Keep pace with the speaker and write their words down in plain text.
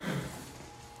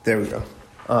There we go.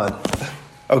 On.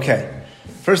 Okay.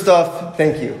 First off,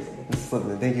 thank you. Mrs.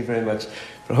 Lipman, thank you very much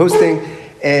for hosting.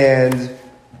 And,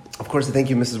 of course,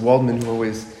 thank you, Mrs. Waldman, who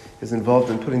always is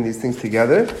involved in putting these things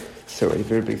together. So a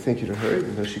very big thank you to her,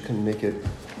 even though she couldn't make it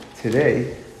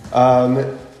today.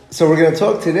 So we're going to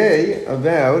talk today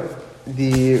about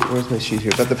where's my sheet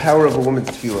here? About the power of a woman's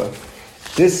tefillah.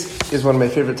 This is one of my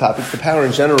favorite topics, the power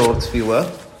in general of tefillah,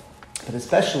 but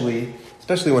especially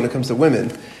when it comes to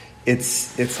women,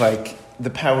 it's like the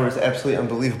power is absolutely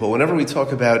unbelievable. Whenever we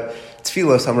talk about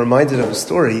tefillah, so I'm reminded of a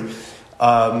story.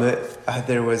 I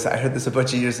heard this a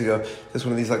bunch of years ago. There's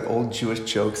one of these like old Jewish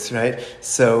jokes, right?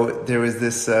 So there was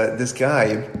this guy.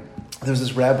 There was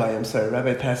this rabbi.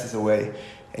 Rabbi passes away,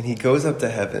 and he goes up to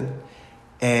heaven.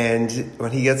 And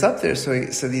when he gets up there, so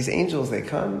these angels, they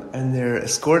come and they're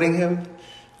escorting him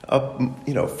up,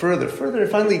 further.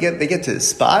 Finally, they get to his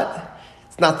spot.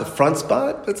 It's not the front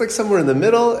spot, but it's like somewhere in the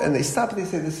middle. And they stop and they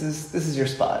say, "This is your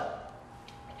spot.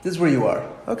 This is where you are."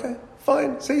 Okay,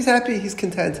 fine. So he's happy. He's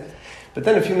content. But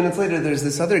then a few minutes later, there's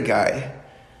this other guy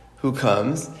who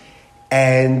comes,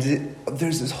 and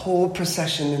there's this whole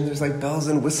procession, and there's like bells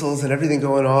and whistles and everything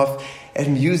going off,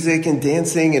 and music and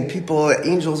dancing, and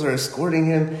angels are escorting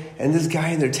him, and this guy,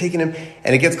 and they're taking him,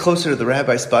 and it gets closer to the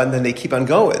rabbi's spot, and then they keep on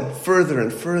going, further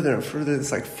and further and further,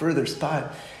 this like further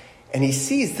spot, and he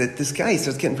sees that this guy, he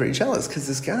starts getting very jealous, because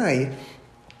this guy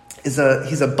he's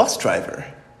a bus driver.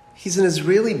 He's an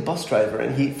Israeli bus driver,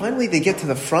 and they get to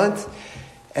the front,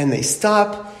 and they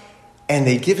stop, and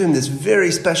they give him this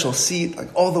very special seat, like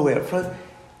all the way up front.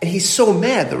 And he's so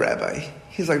mad, the rabbi.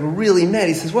 He's like really mad.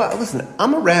 He says, "Well, listen,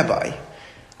 I'm a rabbi.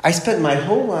 I spent my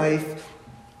whole life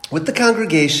with the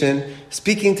congregation,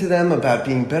 speaking to them about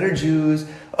being better Jews,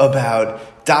 about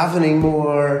davening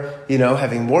more,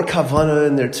 having more kavanah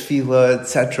in their tefillah,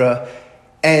 etc.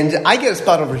 And I get a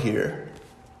spot over here.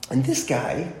 And this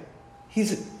guy,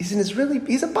 he's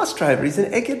a bus driver. He's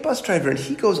an Egged bus driver, and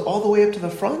he goes all the way up to the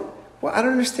front. Well, I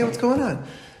don't understand what's going on."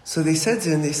 So they said to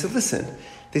him, listen,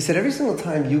 they said, every single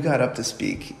time you got up to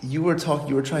speak, you were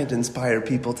trying to inspire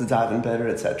people to daven better,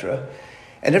 etc.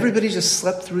 And everybody just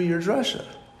slept through your drasha.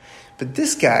 But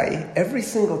this guy, every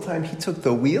single time he took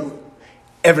the wheel,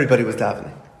 everybody was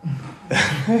davening.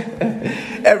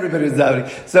 Everybody was davening.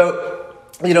 So,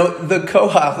 the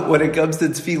kohach, when it comes to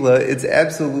tefillah, it's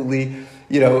absolutely...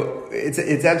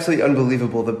 it's absolutely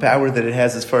unbelievable, the power that it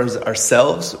has as far as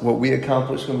ourselves, what we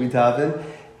accomplish when we daven,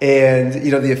 and,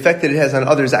 the effect that it has on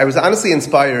others. I was honestly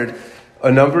inspired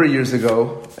a number of years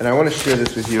ago, and I want to share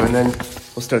this with you, and then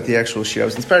we'll start the actual share. I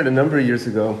was inspired a number of years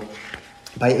ago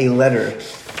by a letter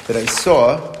that I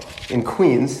saw in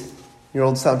Queens, your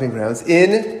old stomping grounds,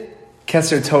 in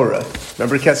Keser Torah.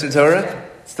 Remember Keser Torah?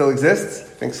 Still exists?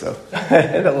 I think so.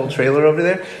 That little trailer over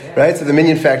there, right? So the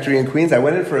Minion Factory in Queens. I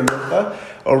went in for a mincha,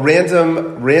 a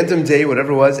random day,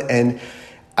 whatever it was, and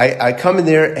I come in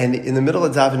there, and in the middle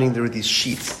of davening, there were these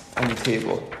sheets on the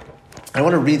table. I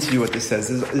want to read to you what this says.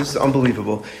 This is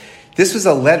unbelievable. This was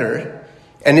a letter,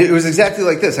 and it was exactly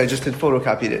like this. I just had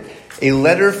photocopied it. A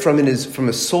letter from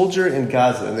a soldier in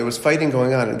Gaza, and there was fighting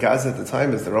going on in Gaza at the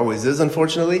time, as there always is,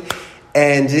 unfortunately.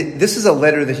 And this is a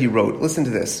letter that he wrote. Listen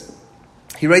to this.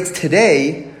 He writes,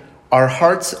 "Today, our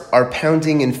hearts are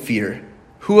pounding in fear.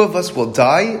 Who of us will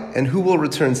die and who will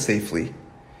return safely?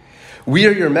 We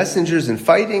are your messengers in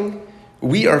fighting.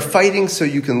 We are fighting so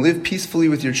you can live peacefully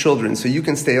with your children, so you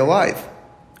can stay alive.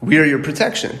 We are your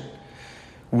protection.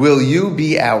 Will you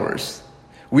be ours?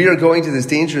 We are going to this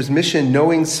dangerous mission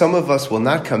knowing some of us will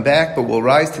not come back, but will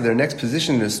rise to their next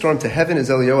position in a storm to heaven as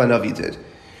Eliyahu Hanavi did.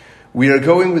 We are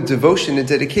going with devotion and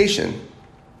dedication.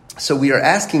 So we are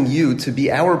asking you to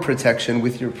be our protection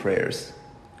with your prayers.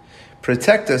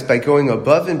 Protect us by going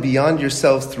above and beyond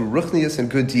yourselves through ruchnius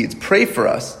and good deeds. Pray for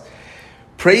us.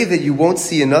 Pray that you won't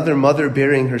see another mother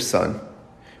burying her son.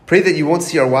 Pray that you won't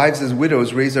see our wives as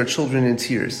widows raise our children in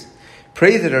tears.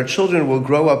 Pray that our children will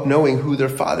grow up knowing who their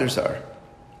fathers are.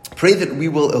 Pray that we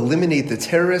will eliminate the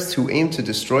terrorists who aim to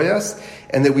destroy us,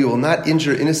 and that we will not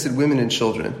injure innocent women and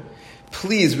children.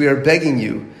 Please, we are begging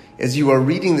you, as you are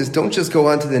reading this, don't just go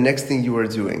on to the next thing you are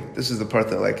doing." This is the part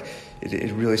that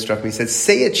it really struck me. He said,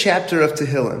 "Say a chapter of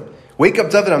Tehillim. Wake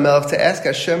up David HaMelech to ask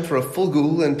Hashem for a full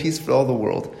geula and peace for all the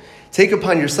world. Take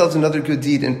upon yourselves another good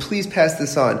deed, and please pass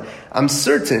this on. I'm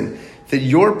certain that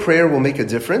your prayer will make a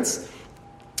difference.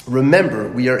 Remember,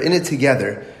 we are in it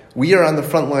together. We are on the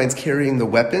front lines carrying the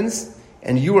weapons,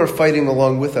 and you are fighting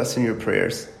along with us in your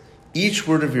prayers. Each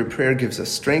word of your prayer gives us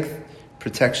strength,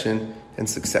 protection, and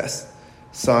success."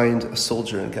 Signed, a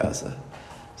soldier in Gaza.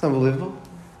 It's unbelievable.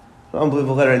 An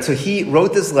unbelievable letter. And so he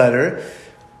wrote this letter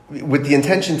with the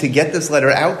intention to get this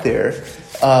letter out there,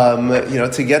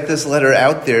 to get this letter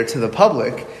out there to the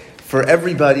public, for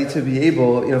everybody to be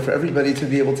able, to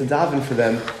daven for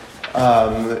them,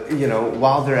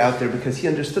 while they're out there, because he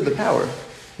understood the power.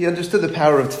 He understood the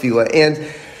power of tefillah. And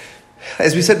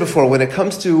as we said before, when it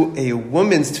comes to a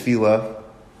woman's tefillah,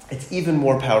 it's even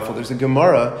more powerful. There's a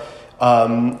Gemara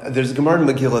in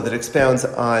Megillah that expounds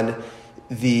on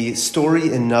the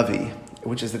story in Navi,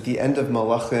 which is at the end of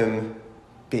Malachim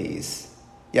Beis.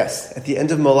 Yes, at the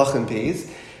end of Malachim Beis,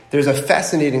 there's a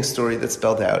fascinating story that's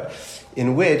spelled out,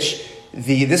 in which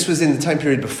this was in the time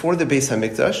period before the Beis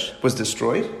HaMikdash was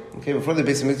destroyed. Okay, before the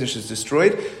Beis HaMikdash was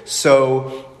destroyed.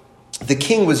 So the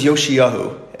king was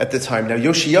Yoshiyahu at the time. Now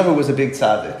Yoshiyahu was a big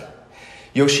tzaddik.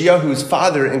 Yoshiyahu's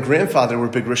father and grandfather were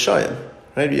big Rishayim.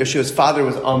 Right? Yoshiyahu's father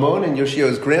was Ammon, and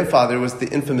Yoshiyahu's grandfather was the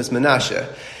infamous Menashe.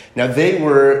 Now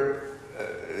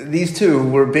these two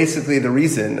were basically the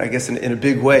reason, I guess, in a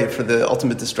big way, for the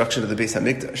ultimate destruction of the Beis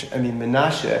HaMikdash. I mean,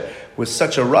 Menashe was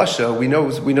such a rasha. We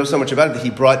know so much about it that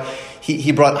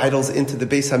he brought idols into the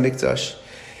Beis HaMikdash.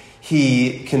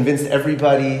 He convinced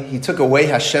everybody. He took away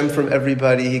Hashem from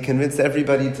everybody. He convinced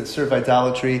everybody to serve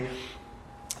idolatry.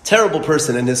 Terrible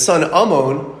person. And his son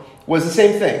Ammon was the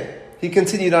same thing. He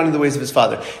continued on in the ways of his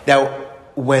father. Now,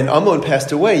 when Ammon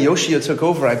passed away, Yoshia took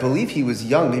over. I believe he was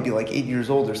young, maybe like 8 years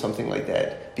old or something like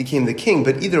that, became the king.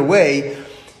 But either way,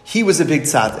 he was a big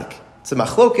tzaddik. It's a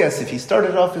machlokes if he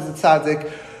started off as a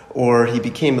tzaddik or he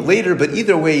became it later. But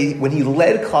either way, when he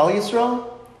led Klal Yisrael,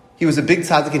 he was a big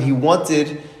tzaddik and he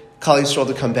wanted Klal Yisrael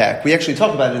to come back. We actually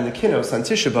talk about it in the Kinnos on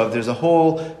Tisha B'Av. There's a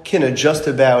whole Kinna just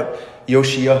about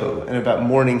Yoshiyahu and about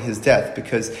mourning his death,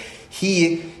 because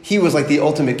he was like the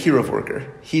ultimate kiruv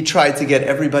worker. He tried to get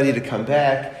everybody to come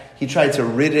back. He tried to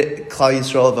rid Klal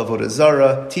Yisrael of Avodah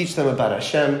Zarah, teach them about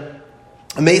Hashem.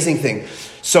 Amazing thing.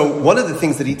 So one of the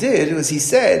things that he did was he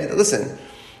said, listen,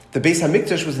 the Beis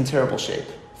HaMikdash was in terrible shape,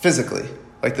 physically.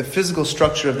 Like the physical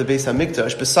structure of the Beis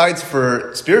HaMikdash, besides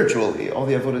for spiritually, all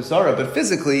the Avodah Zarah, but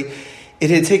physically, it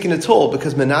had taken a toll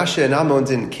because Menashe and Ammon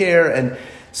didn't care. And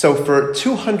so for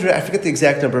 200, I forget the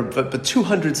exact number, but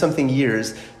 200 something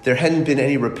years, there hadn't been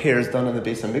any repairs done on the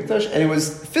Beis HaMikdash, and it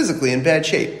was physically in bad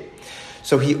shape.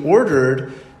 So he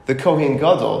ordered the Kohen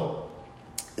Gadol,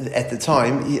 at the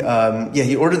time,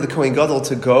 he ordered the Kohen Gadol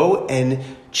to go and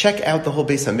check out the whole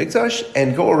Beis HaMikdash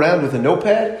and go around with a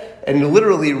notepad and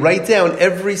literally write down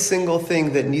every single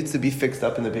thing that needs to be fixed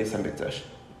up in the Beis HaMikdash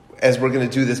as we're going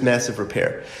to do this massive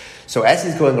repair. So as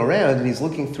he's going around and he's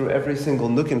looking through every single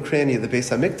nook and cranny of the Beis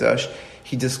HaMikdash,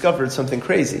 he discovered something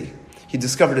crazy. He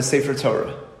discovered a Sefer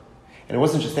Torah. And it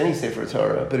wasn't just any Sefer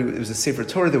Torah, but it was a Sefer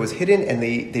Torah that was hidden, and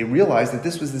they realized that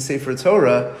this was the Sefer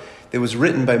Torah that was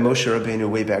written by Moshe Rabbeinu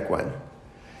way back when.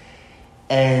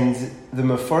 And the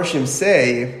Mefarshim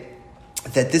say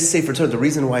that this Sefer Torah, the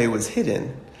reason why it was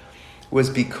hidden, was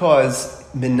because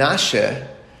Menashe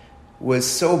was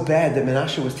so bad that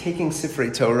Menashe was taking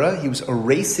Sifrei Torah, he was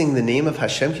erasing the name of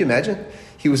Hashem. Can you imagine?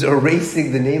 He was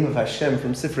erasing the name of Hashem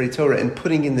from Sifrei Torah and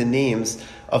putting in the names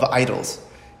of idols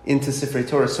into Sifrei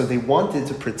Torah. So they wanted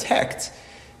to protect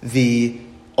the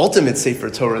ultimate Sefer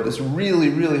Torah, this really,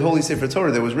 really holy Sefer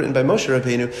Torah that was written by Moshe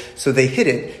Rabbeinu, so they hid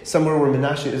it somewhere where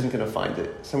Menashe isn't going to find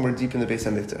it, somewhere deep in the Beis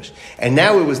HaMikdash. And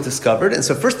now it was discovered, and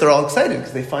so first they're all excited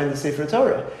because they find the Sefer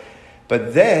Torah.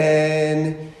 But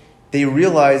then they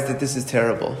realized that this is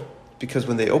terrible, because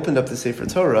when they opened up the Sefer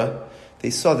Torah, they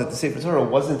saw that the Sefer Torah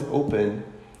wasn't open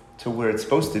to where it's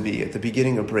supposed to be, at the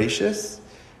beginning of Bereshis,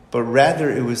 but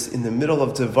rather it was in the middle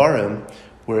of Devarim,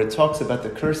 where it talks about the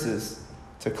curses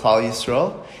to Klal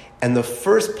Yisrael, and the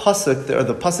first pasuk, or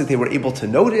the pasuk they were able to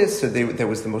notice, or that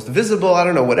was the most visible, I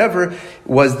don't know, whatever,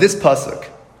 was this pasuk.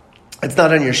 It's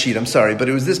not on your sheet, I'm sorry, but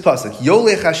it was this pasuk.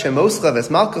 Yolech Hashem oscha ves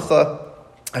malkacha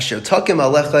asher takim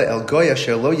alecha el goy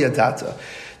asher lo yadata.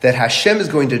 That Hashem is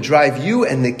going to drive you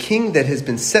and the king that has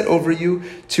been set over you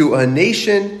to a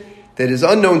nation that is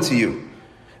unknown to you.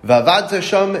 Vavadta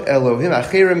sham Elohim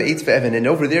acherim eitz ve'evan. And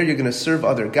over there you're going to serve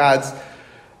other gods.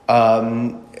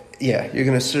 You're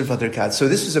going to serve other gods. So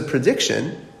this is a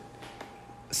prediction,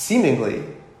 seemingly,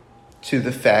 to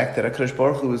the fact that HaKadosh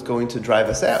Baruch Hu was going to drive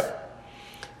us out.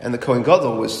 And the Kohen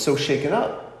Gadol was so shaken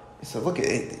up. He said, look,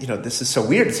 this is so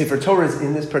weird. The Sefer Torah is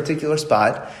in this particular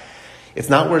spot. It's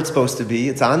not where it's supposed to be.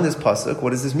 It's on this pasuk.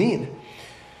 What does this mean?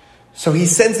 So he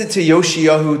sends it to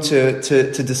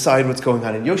Yoshiyahu to decide what's going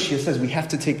on. And Yoshia says, we have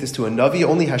to take this to a Navi.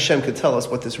 Only Hashem could tell us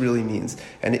what this really means.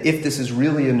 And if this is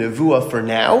really a nevuah for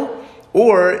now,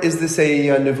 or is this a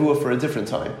nevuah for a different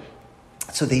time?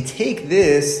 So they take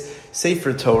this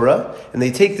Sefer Torah, and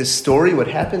they take this story, what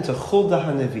happened to Huldah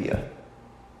HaNeviah.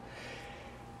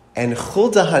 And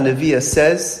Huldah HaNeviah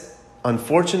says,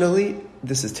 unfortunately,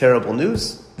 this is terrible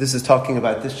news. This is talking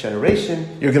about this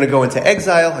generation. You're going to go into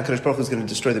exile. HaKadosh Baruch Hu is going to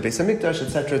destroy the Beis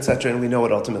HaMikdash, etc., and we know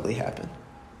what ultimately happened.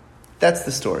 That's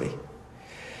the story.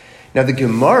 Now the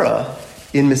Gemara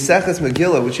in Maseches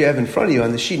Megillah, which you have in front of you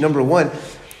on the sheet, number 1,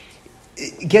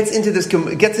 gets into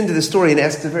the story and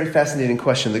asks a very fascinating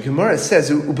question. The Gemara says,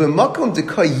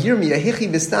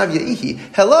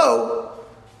 hello,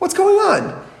 what's going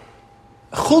on?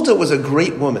 Huldah was a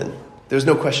great woman. There's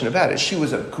no question about it. She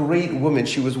was a great woman.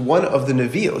 She was one of the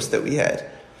Nevios that we had.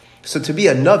 So to be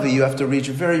a Navi, you have to reach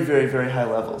very, very, very high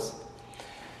levels.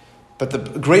 But the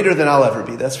greater than I'll ever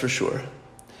be, that's for sure.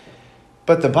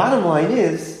 But the bottom line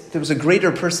is, there was a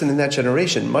greater person in that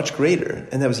generation, much greater,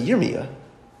 and that was Yirmiyah.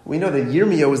 We know that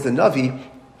Yirmiyah was the Navi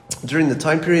during the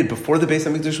time period before the Beis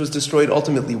HaMikdash was destroyed,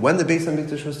 ultimately when the Beis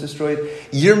HaMikdash was destroyed.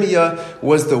 Yirmiyah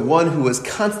was the one who was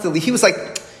constantly, he was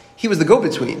the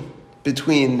go-between,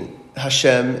 between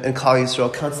Hashem and Klal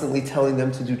Yisrael, constantly telling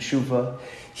them to do tshuva.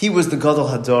 He was the Gadol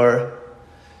Hadar.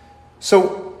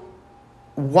 So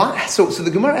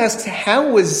the Gemara asks,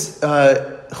 how was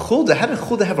Huldah, how did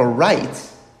Huldah have a right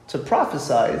to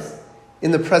prophesize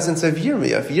in the presence of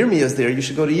Yirmiyah? If Yirmiyah is there, you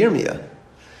should go to Yirmiyah.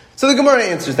 So the Gemara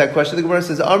answers that question. The Gemara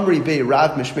says, Amri bei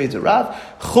Rav mishmei Rav,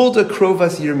 Huldah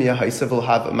krovas Yirmiyah haisav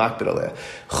have a makbid aleh.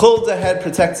 Huldah had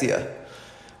protectia.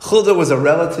 Huldah was a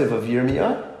relative of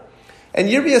Yirmiyah, and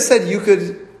Yirmiyah said, you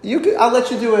could, I'll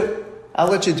let you do it.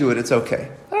 It's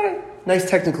okay. All right, nice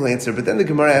technical answer. But then the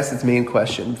Gemara asks its main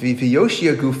question. But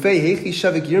Yoshia,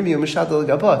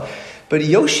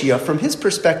 from his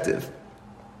perspective,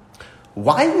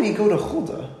 why would he go to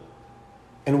Huldah?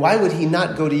 And why would he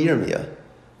not go to Yirmiyah?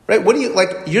 Right? What do you,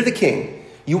 you're the king.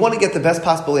 You want to get the best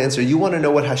possible answer. You want to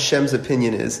know what Hashem's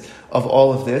opinion is of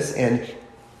all of this. And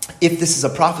if this is a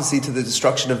prophecy to the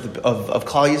destruction of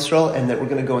Klal Yisrael and that we're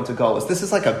going to go into Galus, this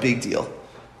is like a big deal.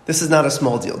 This is not a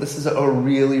small deal. This is a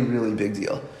really, really big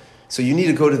deal. So you need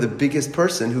to go to the biggest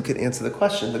person who could answer the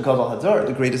question, the Gadol Hadar,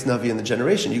 the greatest Navi in the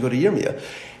generation. You go to Yirmiyah.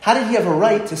 How did he have a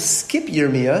right to skip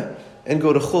Yirmiyah and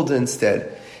go to Huldah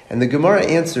instead? And the Gemara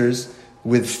answers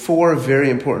with 4 very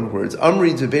important words.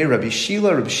 Amri debei Rabbi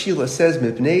Shila. Rabbi Shila says,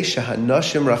 Mipnei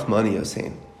shahanashim rachmani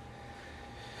yosein.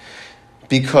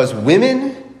 Because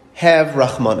women have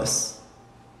rachmanas.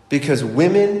 Because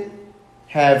women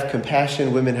have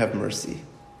compassion, women have mercy.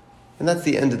 And that's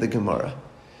the end of the Gemara.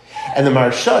 And the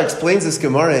Maharsha explains this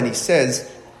Gemara and he says,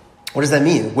 what does that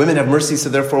mean? Women have mercy, so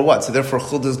therefore what? So therefore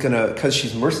Huldah is going to, because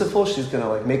she's merciful, she's going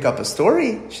to make up a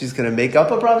story? She's going to make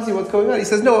up a prophecy? What's going on? He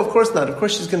says, no, of course not. Of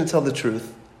course she's going to tell the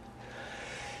truth.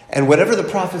 And whatever the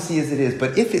prophecy is, it is.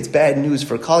 But if it's bad news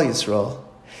for Klal Yisrael,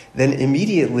 then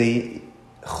immediately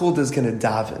Huldah is going to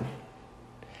daven.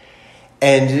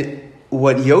 And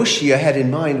what Yoshia had in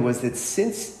mind was that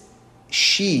since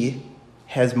she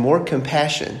has more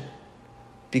compassion,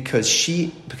 because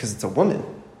it's a woman,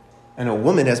 and a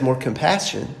woman has more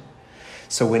compassion,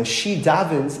 so when she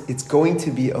davens, it's going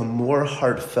to be a more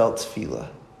heartfelt tefillah.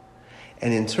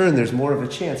 And in turn, there's more of a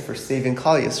chance for saving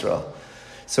Klal Yisrael.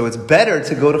 So it's better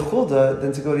to go to Huldah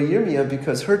than to go to Yirmiyah,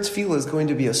 because her tefillah is going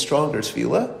to be a stronger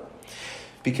tefillah,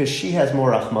 because she has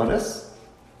more rachmanas,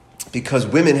 because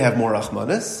women have more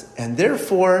rachmanas, and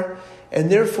therefore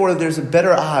there's a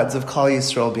better odds of Klal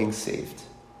Yisrael being saved.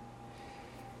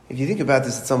 If you think about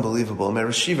this, it's unbelievable. My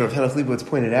Rosh Yeshiva of Henoch Leibowitz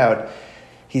pointed out,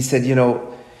 he said,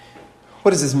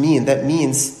 what does this mean? That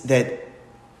means that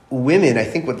women, I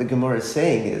think what the Gemara is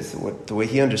saying is, the way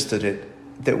he understood it,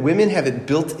 that women have it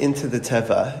built into the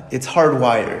teva. It's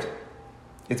hardwired.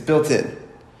 It's built in.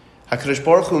 HaKadosh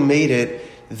Baruch Hu made it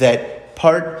that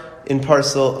part and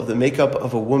parcel of the makeup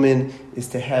of a woman is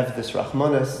to have this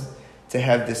rachmanas, to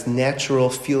have this natural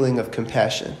feeling of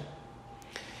compassion.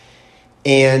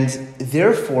 And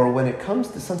therefore, when it comes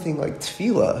to something like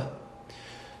tefillah,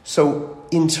 so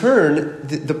in turn,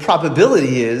 the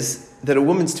probability is that a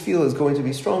woman's tefillah is going to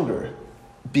be stronger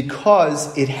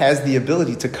because it has the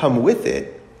ability to come with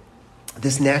it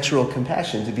this natural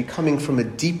compassion, to be coming from a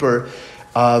deeper,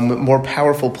 more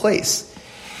powerful place.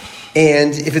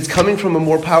 And if it's coming from a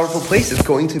more powerful place, it's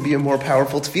going to be a more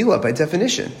powerful tefillah by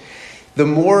definition. The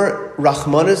more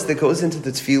rachmanas that goes into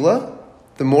the tefillah,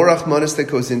 the more rachmanas that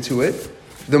goes into it,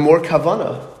 the more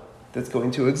kavanah that's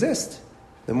going to exist.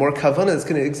 The more kavanah that's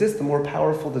going to exist, the more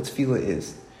powerful the tefillah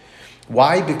is.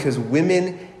 Why? Because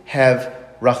women have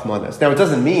rachmanas. Now, it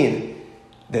doesn't mean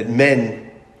that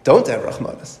men don't have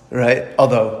rachmanas, right?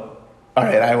 Although, all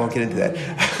right, I won't get into that.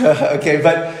 Okay,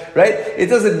 but, right? It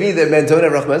doesn't mean that men don't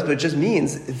have rachmanas, but it just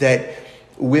means that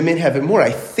women have it more.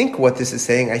 I think what this is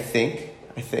saying, I think,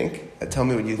 tell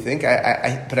me what you think,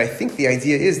 but I think the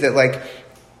idea is that,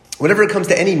 whenever it comes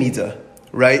to any midah,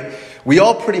 right? We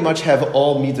all pretty much have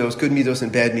all midos, good midos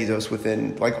and bad midos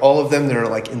within, like all of them that are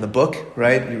like in the book,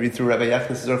 right? You read through Rabbi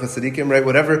Yachnis Zorcha Tzadikim, right?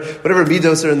 Whatever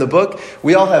midos are in the book,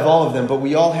 we all have all of them, but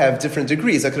we all have different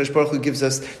degrees. HaKadosh Baruch Hu gives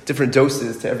us different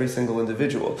doses to every single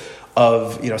individual.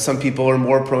 Of, some people are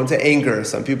more prone to anger,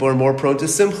 some people are more prone to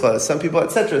simcha, some people,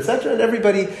 etc., etc., and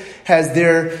everybody has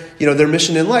their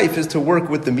mission in life is to work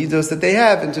with the midos that they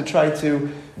have and to try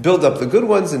to build up the good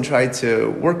ones and try to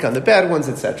work on the bad ones,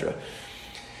 etc.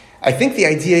 I think the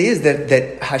idea is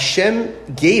that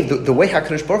Hashem gave, the way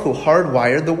HaKadosh Baruch Hu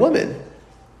hardwired the woman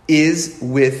is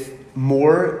with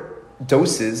more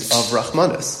doses of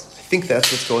Rahmanas. I think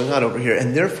that's what's going on over here.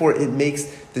 And therefore it makes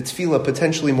the tefillah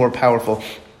potentially more powerful.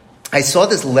 I saw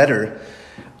this letter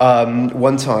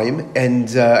one time, and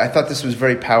I thought this was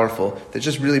very powerful. That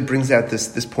just really brings out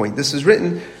this point. This is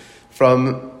written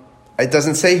from, it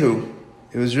doesn't say who.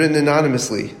 It was written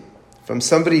anonymously. From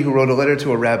somebody who wrote a letter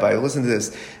to a rabbi. Listen to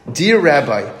this. Dear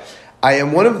Rabbi, I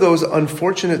am one of those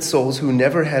unfortunate souls who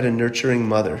never had a nurturing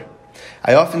mother.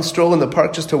 I often stroll in the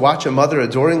park just to watch a mother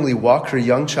adoringly walk her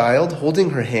young child,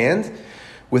 holding her hand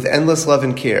with endless love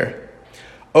and care.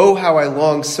 Oh, how I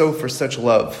long so for such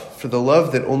love, for the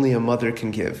love that only a mother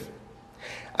can give.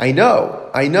 I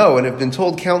know, and have been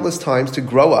told countless times to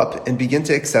grow up and begin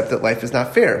to accept that life is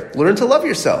not fair. Learn to love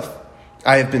yourself,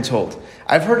 I have been told.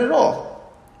 I've heard it all.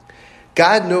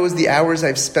 God knows the hours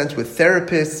I've spent with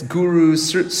therapists,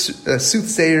 gurus,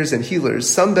 soothsayers, and healers,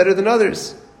 some better than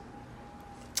others.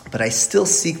 But I still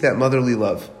seek that motherly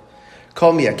love.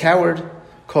 Call me a coward,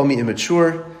 call me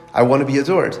immature. I want to be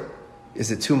adored.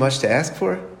 Is it too much to ask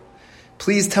for?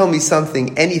 Please tell me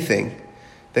something, anything,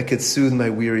 that could soothe my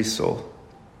weary soul.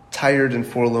 Tired and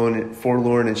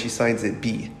forlorn, and she signs it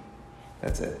B.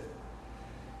 That's it.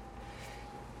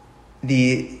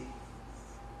 The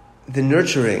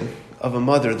nurturing of a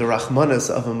mother, the Rahmanas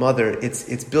of a mother,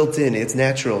 it's built in, it's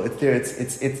natural, it's there,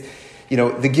 it's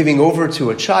the giving over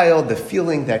to a child, the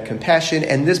feeling, that compassion,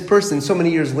 and this person so many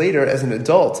years later as an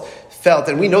adult felt,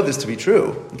 and we know this to be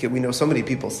true, okay, we know so many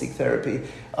people seek therapy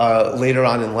later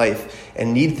on in life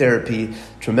and need therapy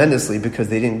tremendously because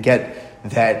they didn't get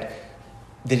that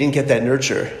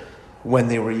nurture when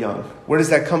they were young. Where does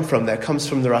that come from? That comes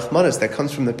from the Rahmanas, that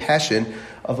comes from the passion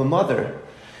of a mother.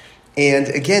 And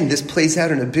again, this plays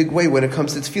out in a big way when it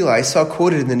comes to tefillah. I saw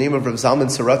quoted in the name of Rav Zalman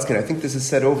Saratskin. I think this is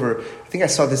said over. I think I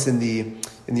saw this in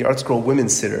the Art Scroll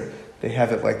Women's Siddur. They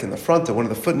have it like in the front or one of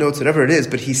the footnotes, whatever it is.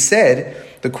 But he said,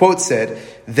 the quote said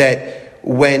that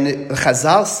when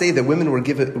Chazal say that women were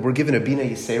given a bina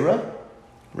yisera,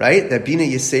 right? That bina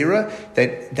yisera,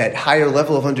 that higher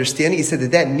level of understanding. He said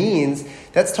that means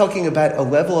that's talking about a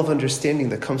level of understanding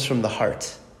that comes from the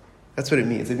heart. That's what it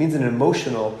means. It means an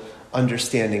emotional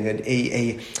understanding,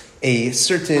 a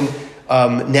certain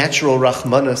natural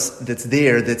Rahmanas that's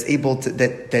there, that's able to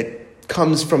that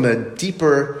comes from a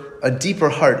deeper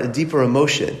heart, a deeper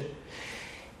emotion,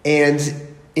 and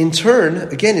in turn,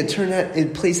 again,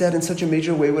 it plays out in such a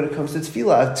major way when it comes to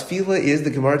tefillah. Tefillah is, the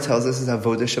Gemara tells us, is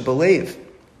avodah shebalev,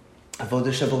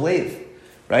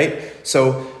 right?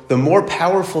 So the more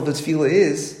powerful the tefillah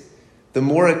is, the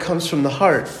more it comes from the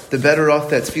heart, the better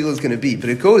off that tefillah is going to be. But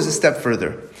it goes a step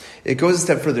further. If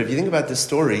you think about this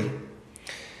story,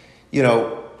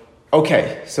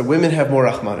 okay, so women have more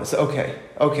rahmanas. Okay,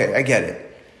 I get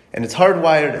it. And it's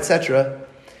hardwired, etc.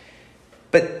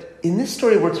 But in this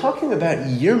story, we're talking about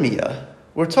Yirmiyah.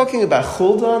 We're talking about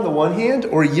Huldah on the one hand,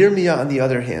 or Yirmiyah on the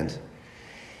other hand.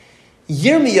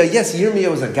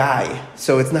 Yirmiyah was a guy,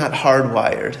 so it's not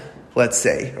hardwired, let's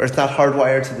say, or it's not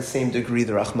hardwired to the same degree,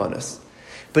 the Rahmanas.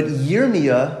 But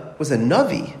Yirmiyah was a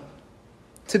Navi.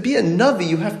 To be a Navi,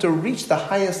 you have to reach the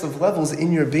highest of levels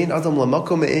in your Bein Adam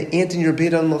Lamakom and in your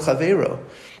Bein Adam L'Chavero.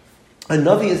 A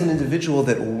Navi is an individual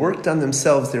that worked on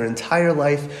themselves their entire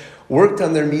life, worked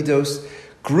on their midos,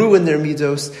 grew in their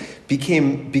midos,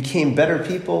 became better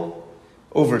people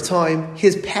over time.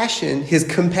 His passion, his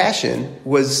compassion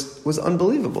was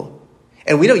unbelievable.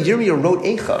 And we know Yirmiyah wrote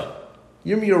Eicha.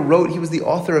 He was the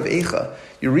author of Eicha.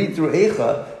 You read through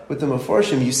Eicha with the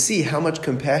Mefarshim, you see how much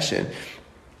compassion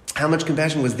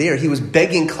was there. He was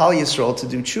begging Klal Yisrael to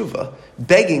do tshuva,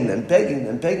 begging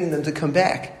them to come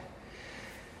back.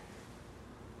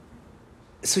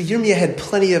 So Yirmiyah had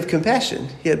plenty of compassion.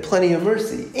 He had plenty of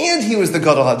mercy. And he was the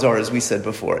Gadol Hador, as we said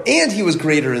before. And he was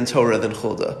greater in Torah than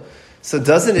Huldah. So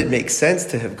doesn't it make sense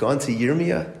to have gone to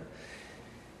Yirmiyah?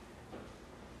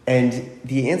 And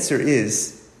the answer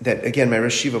is that, again, my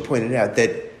Rosh Yeshiva pointed out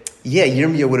that,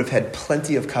 Yirmiyah would have had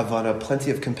plenty of kavanah, plenty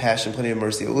of compassion, plenty of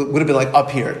mercy. It would have been like up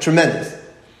here, tremendous.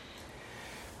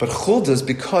 But Chulda's,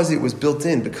 because it was built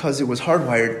in, because it was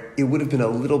hardwired, it would have been a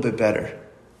little bit better.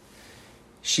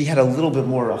 She had a little bit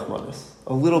more Rahmanas,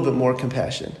 a little bit more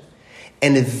compassion.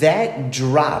 And that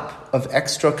drop of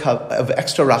extra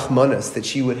Rahmanas that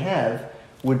she would have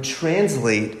would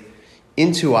translate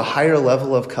into a higher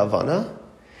level of Kavanah,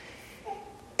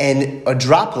 and a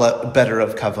drop better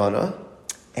of Kavanah,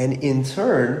 and in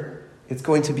turn, it's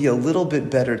going to be a little bit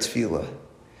better Tefillah.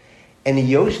 And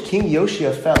King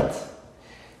Yoshia felt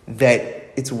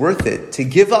that it's worth it to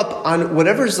give up on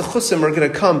whatever Zechusim are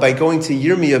going to come by going to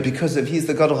Yirmiyah because of he's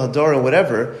the Gadol Hador and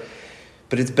whatever,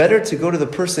 but it's better to go to the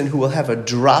person who will have a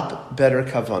drop better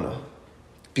Kavanah.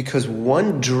 Because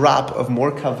one drop of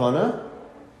more Kavanah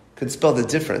could spell the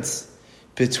difference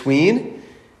between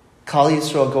Kal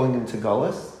Yisrael going into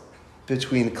Galus,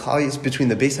 between the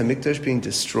Beis HaMikdash being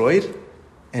destroyed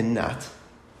and not.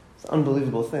 It's an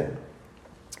unbelievable thing.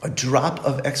 A drop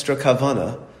of extra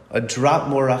Kavanah, a drop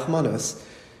more Rahmanas,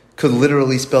 could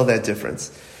literally spell that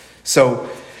difference. So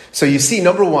you see,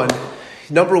 number one,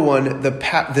 the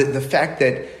fact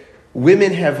that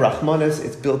women have Rahmanas,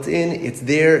 it's built in, it's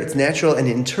there, it's natural, and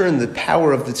in turn, the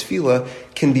power of the Tefillah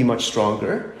can be much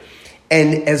stronger.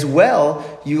 And as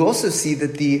well, you also see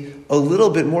that a little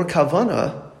bit more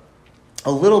kavanah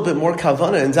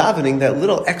in davening, that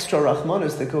little extra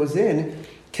Rahmanas that goes in,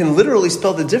 can literally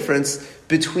spell the difference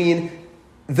between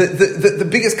the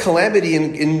biggest calamity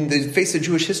in the face of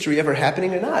Jewish history ever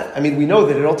happening or not. I mean, we know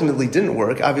that it ultimately didn't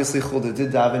work. Obviously, Chulda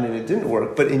did daven and it didn't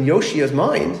work. But in Yoshia's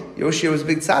mind, Yoshia was a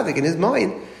big tzaddik, in his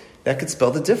mind, that could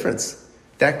spell the difference.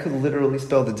 That could literally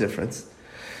spell the difference.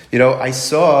 You know, I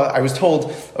was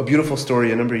told a beautiful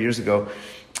story a number of years ago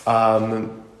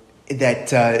that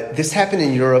this happened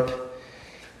in Europe,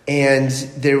 and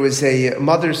there was a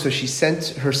mother, so she sent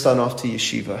her son off to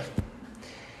yeshiva.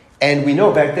 And we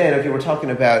know back then, okay, we're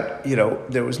talking about,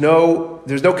 there's no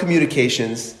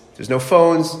communications, there's no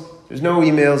phones, there's no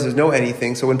emails, there's no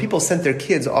anything. So when people sent their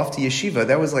kids off to yeshiva,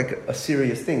 that was like a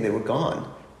serious thing. They were gone.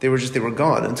 They were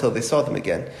gone until they saw them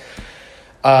again.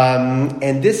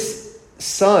 And this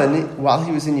son, while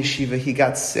he was in yeshiva, he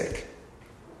got sick.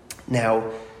 Now,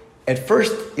 at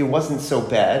first, it wasn't so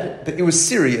bad, but it was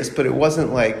serious, but it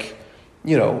wasn't like,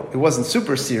 it wasn't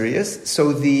super serious.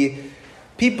 So the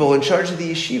people in charge of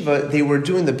the yeshiva, they were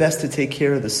doing the best to take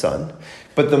care of the son.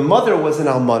 But the mother was an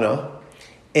almana,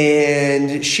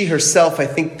 and she herself, I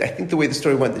think the way the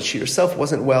story went, that she herself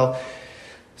wasn't well.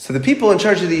 So the people in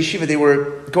charge of the yeshiva, they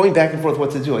were going back and forth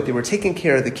what to do. Like, they were taking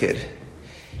care of the kid.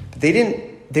 But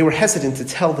they were hesitant to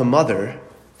tell the mother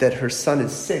that her son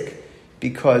is sick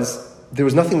because there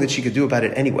was nothing that she could do about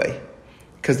it anyway,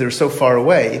 because they were so far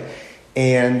away,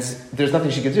 and there's nothing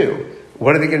she could do.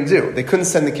 What are they going to do? They couldn't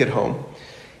send the kid home,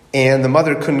 and the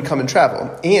mother couldn't come and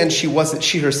travel, and she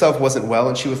herself wasn't well,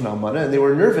 and she was an almana, and they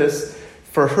were nervous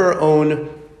for her own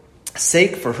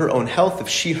sake, for her own health. If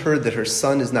she heard that her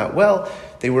son is not well,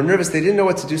 they were nervous. They didn't know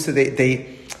what to do, so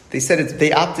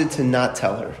they opted to not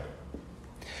tell her.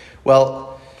 Well,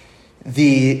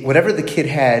 whatever the kid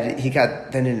had, he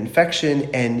got then an infection,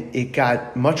 and it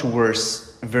got much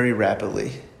worse very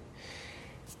rapidly.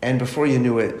 And before you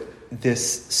knew it,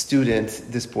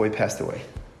 this boy passed away.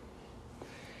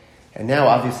 And now,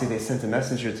 obviously, they sent a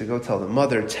messenger to go tell the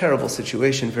mother. Terrible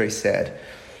situation, very sad.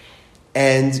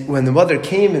 And when the mother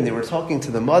came, and they were talking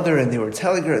to the mother, and they were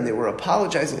telling her, and they were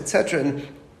apologizing, etc., and the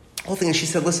whole thing, and she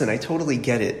said, "Listen, I totally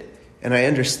get it, and I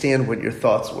understand what your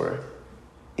thoughts were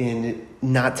in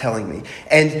not telling me.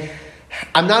 And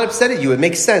I'm not upset at you. It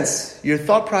makes sense. Your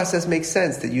thought process makes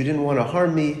sense, that you didn't want to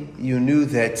harm me. You knew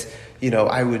that,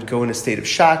 I would go in a state of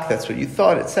shock. That's what you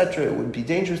thought, etc. It would be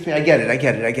dangerous to me. I get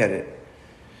it.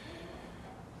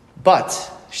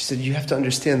 But," she said, "you have to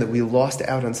understand that we lost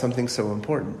out on something so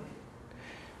important.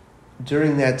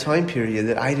 During that time period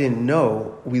that I didn't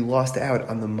know, we lost out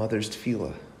on the mother's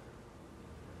tefillah.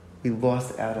 We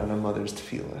lost out on a mother's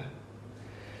tefillah."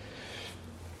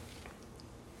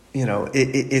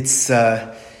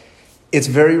 It's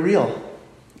very real.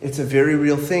 It's a very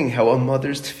real thing how a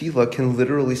mother's tefillah can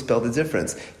literally spell the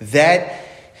difference. That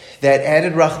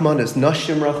added rachmanas,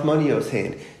 nashim rachmanios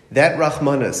hein, that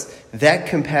rachmanas, that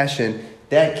compassion,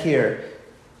 that care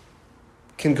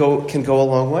can go a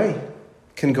long way.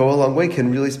 Can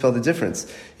really spell the difference.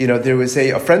 There was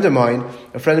a friend of mine,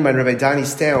 Rabbi Dani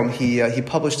Staum, he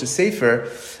published a sefer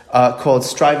called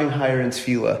Striving Higher in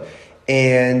Tefillah.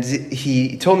 And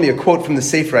he told me a quote from the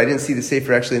Sefer. I didn't see the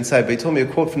Sefer actually inside, but he told me a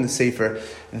quote from the Sefer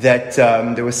that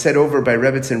was said over by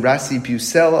Rebbetzin Rasi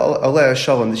Busel Aleh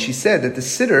Shalom. That she said that the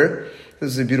siddur, this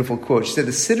is a beautiful quote, she said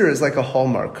the siddur is like a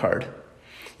Hallmark card.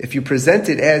 If you present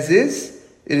it as is,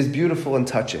 it is beautiful and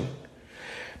touching.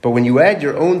 But when you add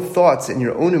your own thoughts and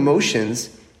your own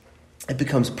emotions, it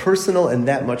becomes personal and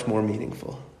that much more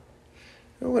meaningful.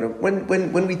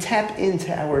 When we tap into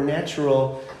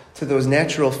to those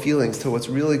natural feelings, to what's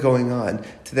really going on,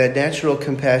 to that natural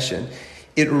compassion,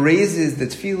 it raises the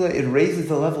tefillah, it raises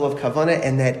the level of kavanah,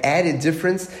 and that added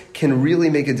difference can really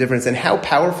make a difference. And how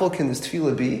powerful can this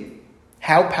tefillah be?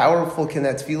 How powerful can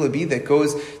that tefillah be that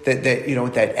goes,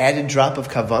 that added drop of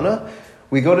kavanah?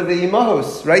 We go to the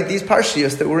imahos, right? These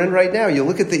parshios that we're in right now. You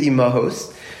look at the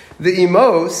imahos. The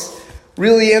imahos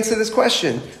really answer this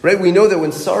question, right? We know that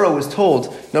when Sarah was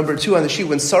told, number 2 on the sheet,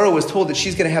 when Sarah was told that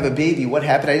she's going to have a baby, what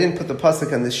happened? I didn't put the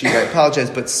pasuk on the sheet, I apologize,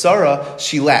 but Sarah,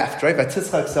 she laughed, right?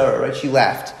 Vatitzchak Sarah, right? She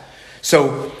laughed.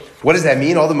 So, what does that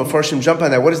mean? All the Mefarshim jump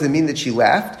on that. What does it mean that she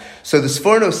laughed? So the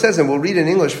Sforno says, and we'll read in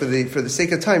English for the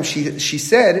sake of time, she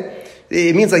said,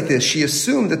 it means like this, she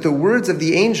assumed that the words of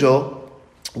the angel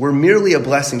were merely a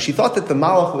blessing. She thought that the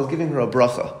malach was giving her a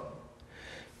bracha,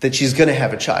 that she's going to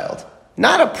have a child.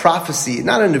 Not a prophecy,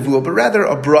 not a nevuah, but rather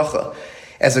a bracha,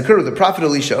 as occurred with the prophet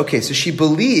Elisha. Okay, so she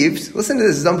believed, listen to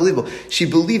this, it's unbelievable. She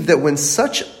believed that when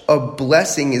such a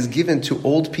blessing is given to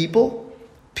old people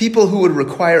who would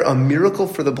require a miracle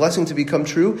for the blessing to become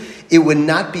true, it would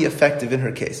not be effective in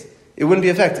her case. It wouldn't be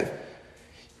effective.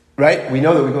 Right? We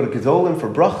know that we go to Gedolim for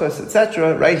brachas,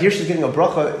 etc. Right? Here she's getting a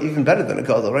bracha even better than a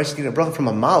gadol, right? She's getting a bracha from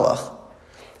a malach.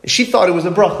 She thought it was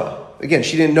a bracha. Again,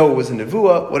 she didn't know it was a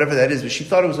nevuah, whatever that is, but she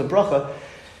thought it was a bracha.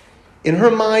 In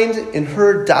her mind, in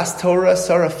her das Torah,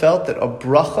 Sarah felt that a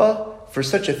bracha for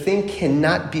such a thing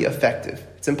cannot be effective.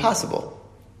 It's impossible.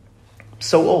 I'm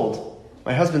so old.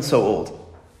 My husband's so old.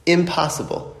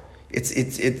 Impossible.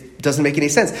 It doesn't make any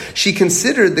sense. She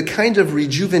considered the kind of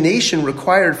rejuvenation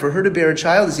required for her to bear a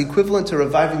child is equivalent to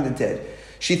reviving the dead.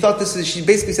 She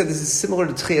basically said this is similar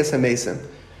to Tchias HaMesim.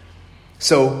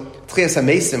 So, Tchias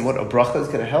HaMesim, what a bracha is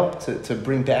going to help to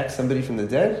bring back somebody from the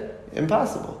dead?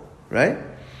 Impossible, right?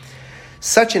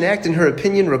 Such an act, in her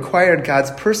opinion, required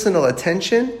God's personal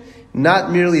attention,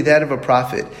 not merely that of a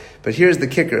prophet. But here's the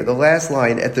kicker, the last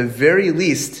line, at the very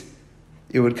least,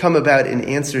 it would come about in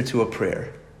answer to a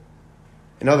prayer.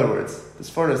 In other words, this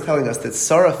Sforno is telling us that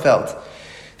Sarah felt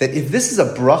that if this is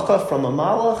a bracha from a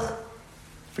malach,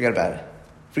 forget about it.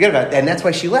 Forget about it. And that's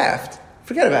why she laughed.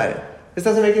 Forget about it. This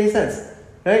doesn't make any sense.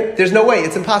 Right? There's no way.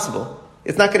 It's impossible.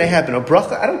 It's not going to happen. A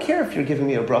bracha, I don't care if you're giving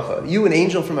me a bracha. You, an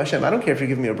angel from Hashem, I don't care if you're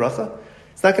giving me a bracha.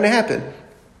 It's not going to happen.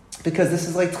 Because this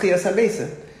is like Tchias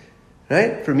HaMesim.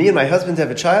 Right? For me and my husband to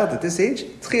have a child at this age,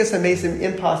 Tchias HaMesim,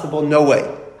 impossible, no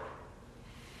way.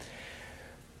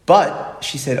 But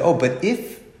she said, but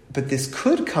this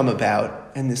could come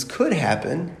about, and this could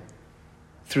happen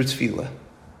through tefillah.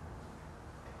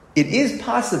 It is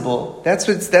possible, that's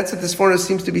what this Sforno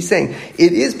seems to be saying.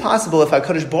 It is possible if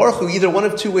HaKadosh Baruch Hu, either one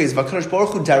of two ways, if HaKadosh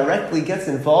Baruch Hu directly gets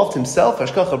involved himself,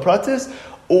 Hashgacha Pratis,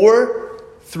 or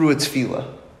through a tefillah.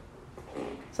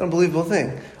 It's an unbelievable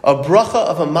thing. A bracha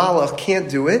of a malach can't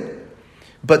do it,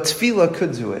 but tefillah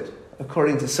could do it,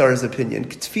 according to Sarah's opinion.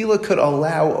 Tefillah could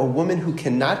allow a woman who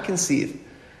cannot conceive,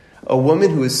 a woman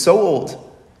who is so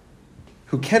old,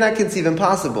 who cannot conceive,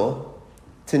 impossible,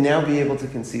 to now be able to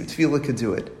conceive. Tefillah could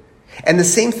do it. And the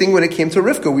same thing when it came to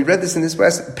Rivka. We read this in this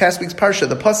past week's parsha.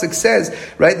 The pasuk says,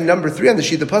 right, number 3 on the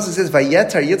sheet, the pasuk says,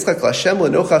 Vayetar Yitzchak l'Hashem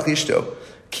l'nochach ishto.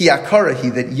 Ki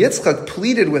akarahi, that Yitzchak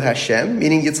pleaded with Hashem,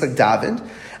 meaning Yitzchak davened,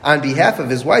 on behalf of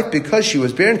his wife because she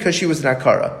was barren, because she was an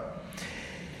akara.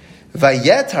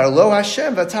 Vayetar lo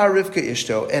Hashem vatar Rivka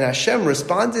ishto. And Hashem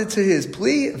responded to his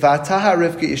plea, vataha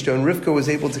Rivka ishto, and Rivka was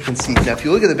able to conceive. Now, if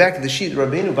you look at the back of the sheet,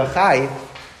 Rabbeinu Bachai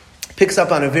picks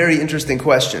up on a very interesting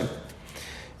question.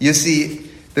 You see,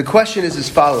 the question is as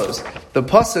follows. The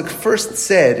pasuk first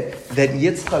said that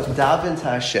Yitzchak davened to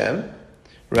Hashem,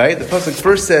 right? The pasuk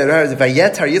first said,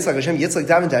 Vayetar Yitzchak Hashem, Yitzchak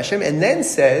davened to Hashem, and then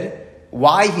said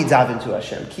why he davened to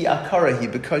Hashem. Ki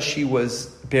akarahi, because she was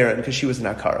barren, because she was an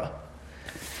akara.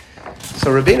 So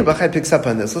Rabbeinu Bachai picks up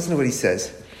on this. Listen to what he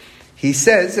says. He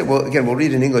says, well, again, we'll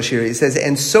read in English here. He says,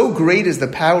 and so great is the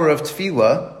power of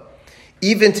tefillah,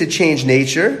 even to change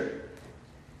nature,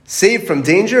 save from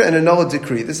danger, and annul a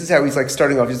decree. This is how he's like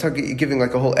starting off. He's giving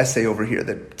like a whole essay over here.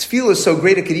 That tefillah is so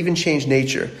great it could even change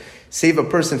nature. Save a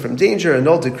person from danger,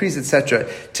 annul decrees,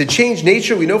 etc. To change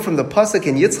nature, we know from the pasuk,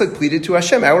 and Yitzchak pleaded to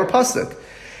Hashem, our pasuk.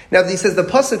 Now he says the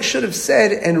pasuk should have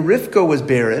said, and Rivka was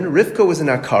barren, Rivka was an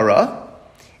akara,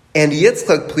 and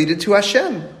Yitzchak pleaded to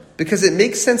Hashem. Because it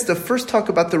makes sense to first talk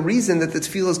about the reason that the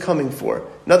tefillah is coming for.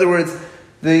 In other words,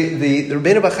 the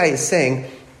Rabbeinu Bachai is saying,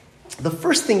 the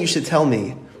first thing you should tell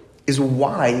me is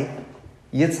why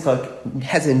Yitzchak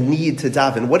has a need to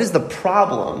daven. What is the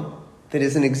problem that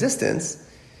is in existence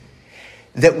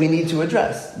that we need to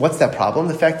address. What's that problem?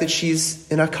 The fact that she's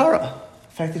in akara,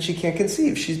 the fact that she can't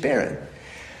conceive, she's barren.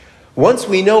 Once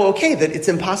we know, okay, that it's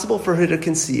impossible for her to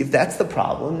conceive, that's the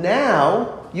problem.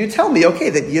 Now, you tell me, okay,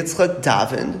 that Yitzchak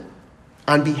davened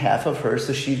on behalf of her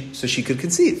so she could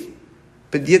conceive.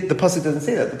 But yet the pasuk doesn't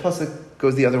say that. The pasuk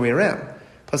goes the other way around.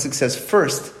 Pasuk says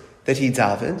first that he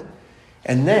davened,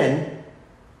 and then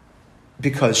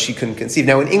because she couldn't conceive.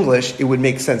 Now in English, it would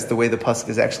make sense the way the pasuk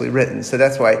is actually written. So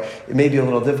that's why it may be a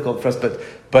little difficult for us.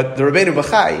 But the Rabbeinu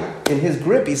Bachai, in his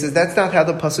grip, he says that's not how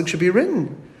the pasuk should be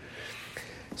written.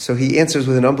 So he answers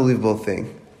with an unbelievable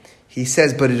thing. He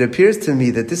says, but it appears to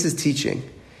me that this is teaching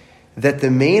that the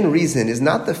main reason is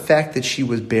not the fact that she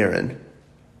was barren,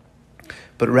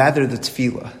 but rather the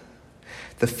tefillah.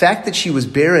 The fact that she was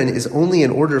barren is only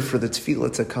in order for the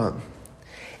tefillah to come.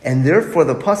 And therefore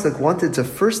the pasuk wanted to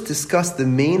first discuss the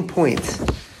main point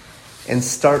and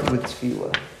start with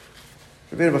tefillah.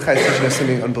 Rabbeinu Bachai is teaching us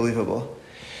something unbelievable.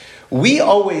 We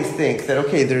always think that,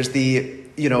 okay, there's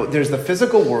the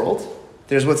physical world,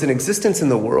 there's what's in existence in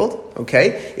the world,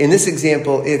 okay? In this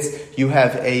example, it's you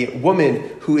have a woman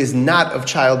who is not of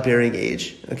childbearing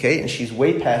age, okay? And she's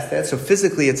way past that, so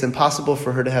physically it's impossible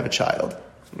for her to have a child,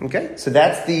 okay? So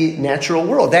that's the natural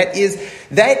world. That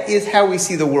is how we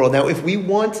see the world. Now, if we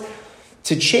want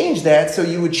to change that, so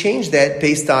you would change that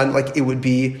based on, like, it would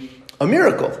be a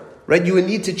miracle, right? You would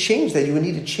need to change that. You would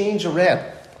need to change around,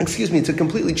 to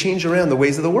completely change around the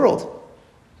ways of the world,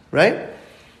 right?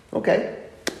 Okay.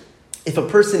 If a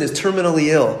person is terminally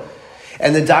ill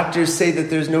and the doctors say that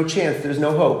there's no chance, there's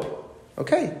no hope,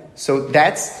 okay, so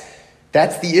that's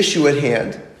the issue at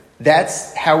hand.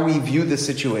 That's how we view the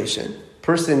situation.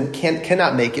 Person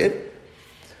cannot make it,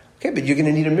 okay, but you're going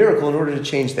to need a miracle in order to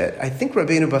change that. I think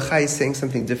Rabbeinu Bachai is saying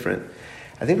something different.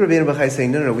 I think Rabbeinu Bachai is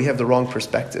saying, no, we have the wrong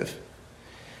perspective.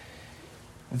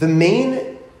 The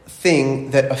main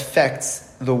thing that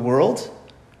affects the world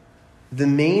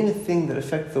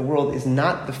is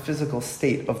not the physical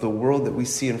state of the world that we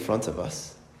see in front of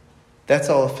us. That's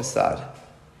all a facade.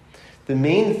 The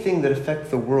main thing that affects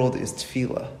the world is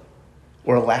tefillah,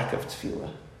 or lack of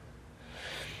tefillah.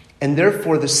 And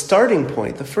therefore, the starting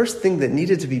point, the first thing that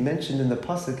needed to be mentioned in the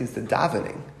pasuk is the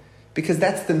davening, because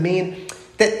that's the main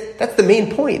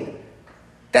point.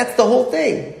 That's the whole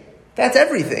thing. That's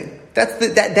everything.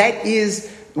 That is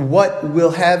what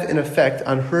will have an effect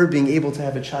on her being able to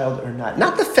have a child or not.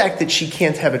 Not the fact that she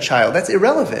can't have a child. That's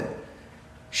irrelevant.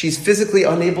 She's physically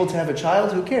unable to have a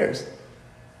child. Who cares?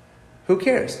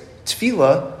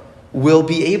 Tefillah will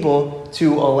be able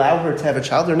to allow her to have a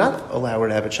child or not allow her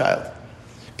to have a child.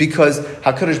 Because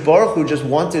HaKadosh Baruch Hu just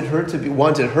wanted her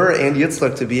and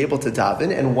Yitzchak to be able to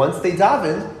daven, and once they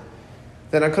davened,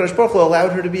 then HaKadosh Baruch Hu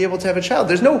allowed her to be able to have a child.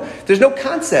 There's no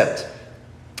concept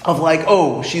of like,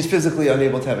 oh, she's physically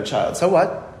unable to have a child. So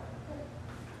what?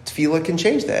 Tefillah can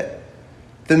change that.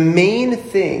 The main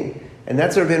thing, and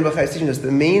that's what Rabbeinu Bachai is teaching us,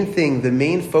 the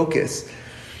main focus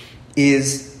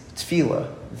is tefillah.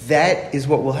 That is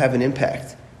what will have an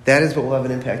impact.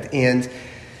 And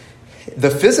the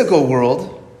physical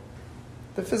world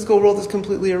is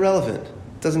completely irrelevant.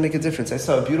 It doesn't make a difference. I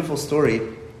saw a beautiful story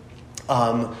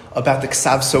about the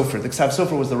Ksav Sofer. The Ksav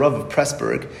Sofer was the Rav of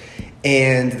Pressburg,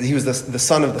 and he was the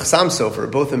son of the Chassam Sofer,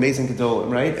 both amazing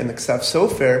Gedolim, right? And the Ksav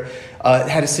Sofer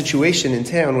had a situation in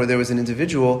town where there was an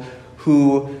individual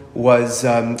who was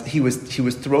he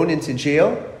was thrown into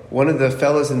jail. One of the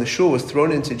fellows in the shul was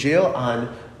thrown into jail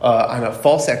on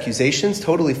false accusations,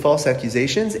 totally false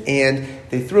accusations, and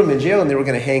they threw him in jail and they were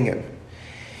going to hang him.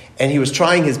 And he was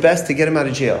trying his best to get him out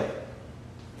of jail.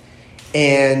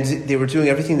 And they were doing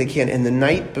everything they can. And the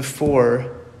night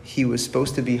before he was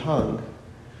supposed to be hung,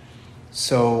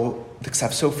 so the Ksav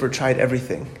Sofer tried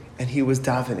everything. And he was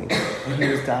davening.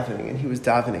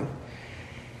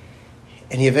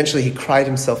 And he eventually cried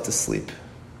himself to sleep.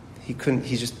 He couldn't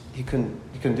do it.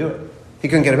 He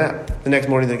couldn't get him out. The next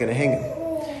morning they're going to hang him.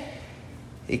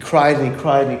 He cried and he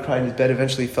cried and he cried in his bed.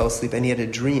 Eventually he fell asleep and he had a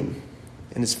dream.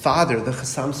 And his father, the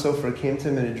Chassam Sofer, came to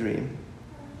him in a dream.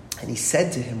 And he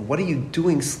said to him, "What are you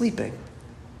doing sleeping?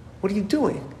 What are you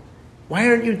doing? Why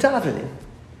aren't you davening?"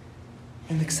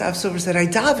 And the Ksav Sofer said, I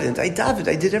davened. I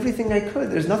did everything I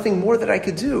could. There's nothing more that I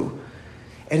could do.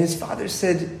 And his father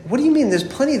said, "What do you mean? There's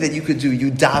plenty that you could do.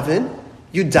 You daven,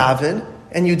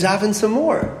 and you daven some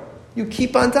more. You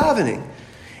keep on davening."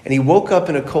 And he woke up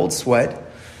in a cold sweat.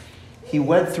 He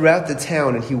went throughout the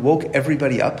town and he woke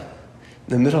everybody up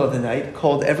in the middle of the night,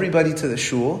 called everybody to the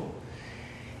shul,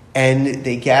 and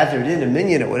they gathered in a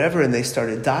minyan or whatever, and they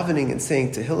started davening and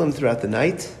saying Tehillim throughout the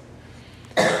night.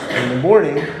 In the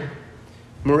morning,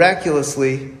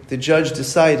 Miraculously, the judge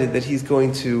decided that he's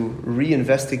going to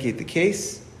reinvestigate the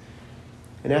case,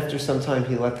 and after some time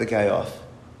he let the guy off,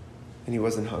 and he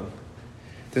wasn't hung.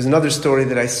 There's another story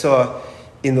that I saw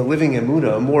in the Living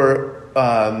Emunah, a more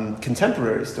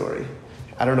contemporary story.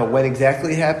 I don't know when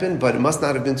exactly it happened, but it must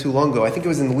not have been too long ago. I think it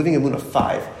was in the Living Emunah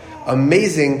 5.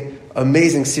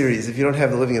 Amazing series. If you don't have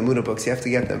the Living Emunah books, you have to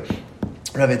get them.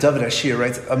 Rabbi David Ashir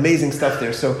writes amazing stuff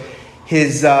there. So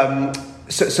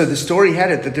so the story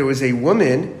had it that there was a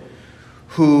woman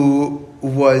who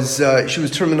was she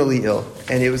was terminally ill,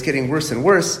 and it was getting worse and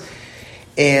worse,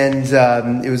 and she's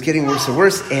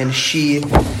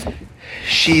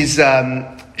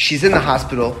in the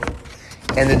hospital,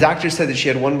 and the doctor said that she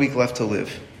had 1 week left to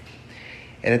live.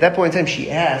 And at that point in time, she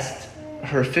asked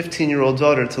her 15-year-old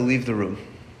daughter to leave the room.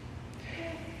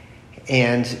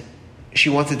 And she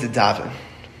wanted to daven.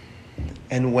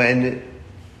 And when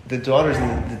the daughter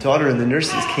and the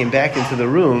nurses came back into the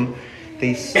room,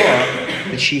 they saw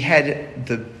that she had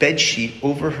the bed sheet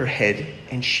over her head,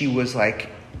 and she was like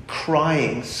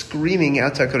crying, screaming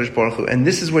out to HaKadosh Baruch Hu. And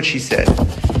this is what she said.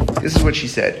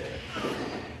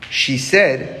 She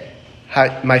said,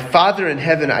 "My Father in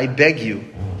heaven, I beg you,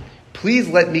 please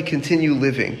let me continue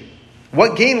living.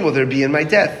 What gain will there be in my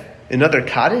death? Another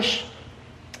Kaddish?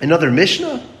 Another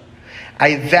Mishnah?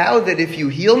 I vow that if you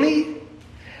heal me,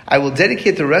 I will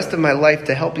dedicate the rest of my life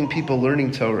to helping people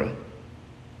learning Torah."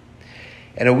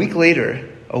 And a week later,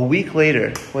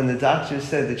 when the doctor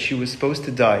said that she was supposed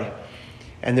to die,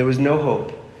 and there was no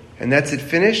hope, and that's it,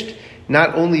 finished,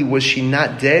 not only was she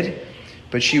not dead,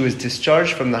 but she was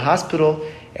discharged from the hospital,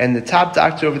 and the top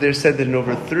doctor over there said that in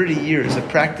over 30 years of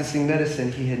practicing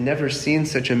medicine, he had never seen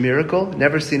such a miracle,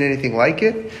 never seen anything like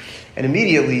it. And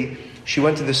immediately, she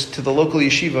went to the local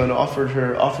yeshiva and offered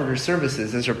her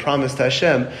services as her promise to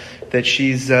Hashem that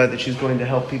she's going to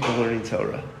help people learning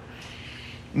Torah.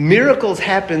 Miracles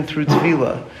happen through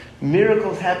Tefillah.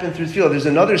 There's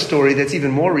another story that's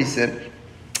even more recent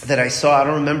that I saw. I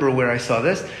don't remember where I saw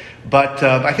this, but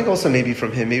I think also maybe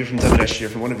from him, maybe from David Ashir,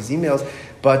 from one of his emails.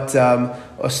 But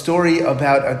a story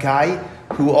about a guy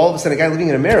who all of a sudden, a guy living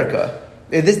in America.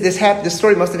 This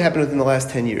story must have happened within the last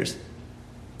 10 years.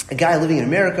 A guy living in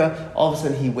America, all of a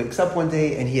sudden he wakes up one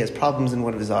day and he has problems in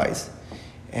one of his eyes.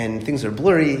 And things are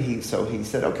blurry. So he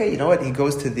said, okay, you know what? He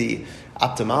goes to the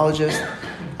ophthalmologist.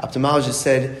 Ophthalmologist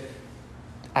said,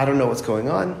 I don't know what's going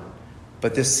on,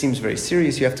 but this seems very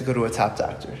serious. You have to go to a top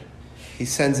doctor. He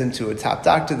sends him to a top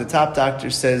doctor. The top doctor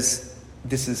says,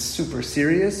 this is super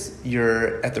serious.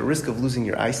 You're at the risk of losing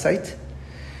your eyesight.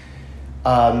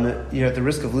 You're at the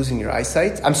risk of losing your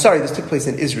eyesight. I'm sorry, this took place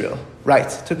in Israel. Right,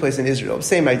 took place in Israel.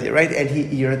 Same idea, right?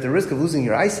 And you're at the risk of losing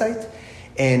your eyesight,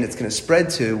 and it's going to spread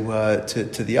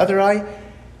to the other eye.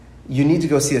 You need to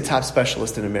go see a top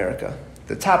specialist in America.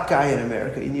 The top guy in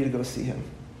America, you need to go see him.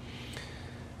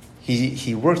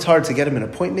 He worked hard to get him an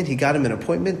appointment. He got him an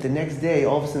appointment. The next day,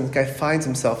 all of a sudden, this guy finds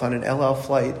himself on an El Al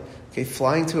flight,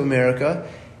 flying to America,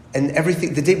 and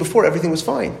the day before, everything was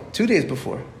fine. 2 days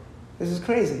before. This is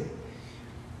crazy.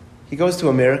 He goes to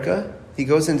America. He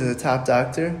goes into the top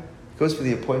doctor, goes for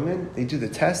the appointment. They do the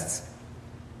tests.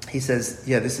 He says,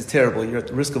 yeah, this is terrible. You're at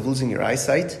the risk of losing your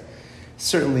eyesight.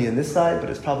 Certainly in this eye, but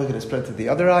it's probably going to spread to the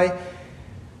other eye.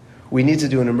 We need to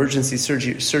do an emergency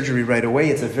surgery right away.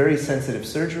 It's a very sensitive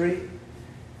surgery.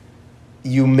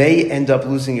 You may end up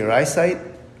losing your eyesight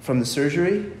from the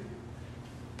surgery,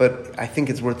 but I think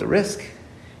it's worth the risk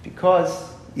because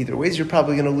either ways you're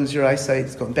probably going to lose your eyesight.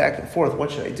 It's going back and forth.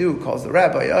 What should I do? Calls the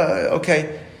rabbi.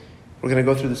 Okay, we're going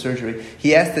to go through the surgery.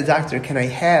 He asked the doctor, can I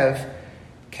have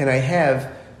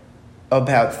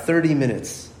about 30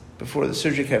 minutes before the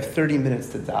surgery? Can I have 30 minutes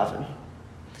to daven?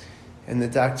 And the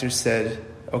doctor said,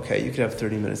 okay, you could have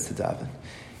 30 minutes to daven.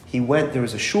 He went, there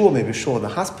was a shul, maybe a shul in the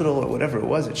hospital or whatever it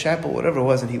was, a chapel, whatever it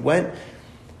was, and he went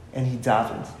and he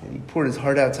davened. And he poured his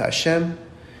heart out to Hashem,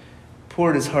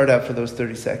 poured his heart out for those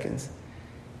 30 seconds,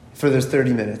 for those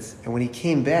 30 minutes. And when he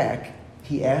came back,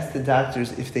 he asked the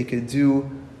doctors if they could do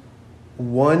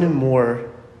one more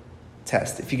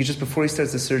test. If you could just, before he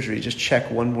starts the surgery, just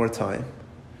check one more time.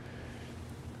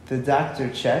 The doctor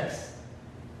checks,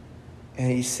 and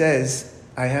he says,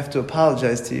 I have to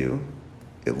apologize to you.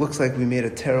 It looks like we made a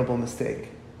terrible mistake.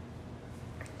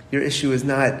 Your issue is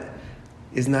not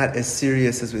as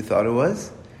serious as we thought it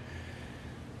was.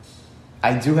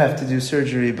 I do have to do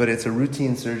surgery, but it's a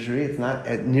routine surgery. It's not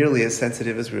nearly as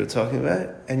sensitive as we were talking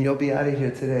about. And you'll be out of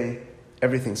here today.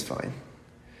 Everything's fine.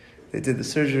 They did the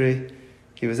surgery.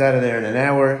 He was out of there in an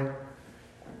hour.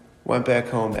 Went back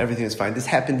home. Everything was fine.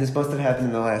 This must have happened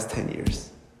in the last 10 years.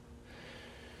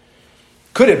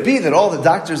 Could it be that all the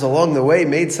doctors along the way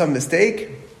made some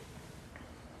mistake?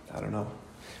 I don't know.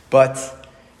 But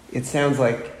it sounds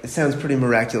pretty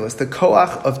miraculous. The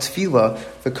koach of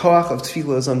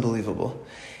tefillah is unbelievable.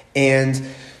 And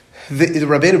the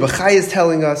Rabbeinu Bachai is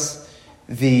telling us,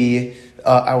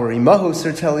 our imahos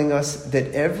are telling us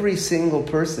that every single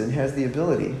person has the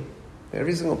ability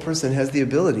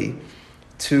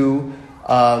to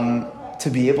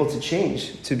be able to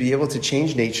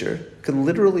change nature, can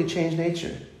literally change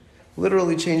nature.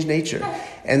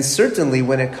 And certainly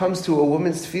when it comes to a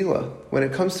woman's tefillah,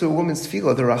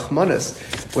 the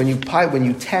rachmanas, when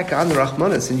you tack on the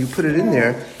rachmanas and you put it in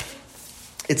there,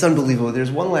 it's unbelievable.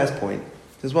 There's one last point.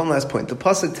 The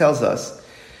pasuk tells us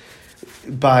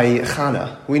by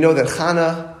Chana. We know that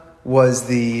Chana was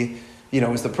the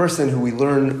person who we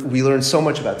learn so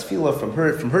much about tefillah from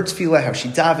her tefillah, how she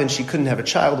davened, she couldn't have a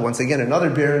child. Once again, another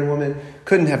barren woman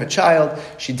couldn't have a child.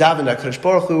 She davened HaKadosh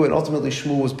Baruch Hu, and ultimately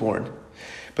Shmuel was born.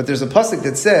 But there's a pasuk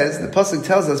that says, the pasuk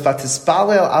tells us,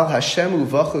 "Vatispalel al Hashem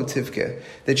uvachu tivke,"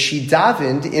 that she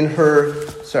davened in her,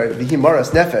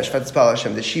 v'himaras nefesh, vatispalel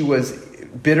Hashem, that she was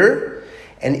bitter,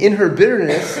 and in her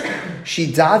bitterness,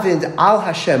 she davened al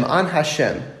Hashem, on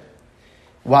Hashem,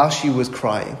 while she was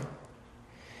crying.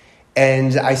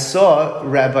 And I saw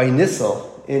Rabbi Nissel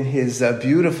in his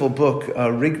beautiful book,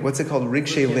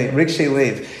 Rigshay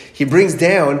Lev. He brings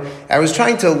down, I was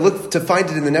trying to find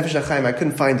it in the Nefesh HaChaim, I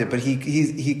couldn't find it, but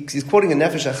he's quoting a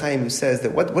Nefesh HaChaim who says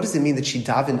that what does it mean that she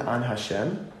davened on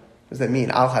Hashem? What does that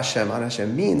mean? Al Hashem, on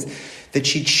Hashem, means that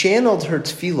she channeled her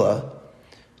tefillah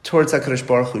towards HaKadosh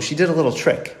Baruch Hu. She did a little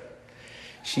trick.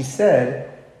 She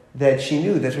said that she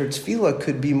knew that her tefillah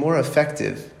could be more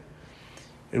effective.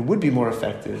 It would be more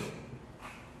effective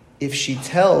if she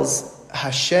tells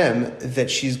Hashem that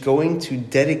she's going to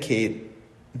dedicate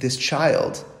this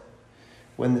child.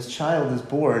 When this child is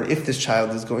born, if this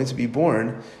child is going to be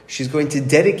born, she's going to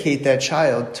dedicate that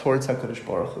child towards HaKadosh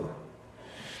Baruch Hu.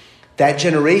 That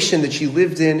generation that she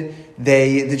lived in,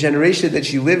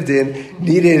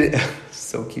 needed,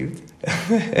 so cute.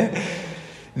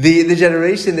 The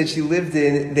generation that she lived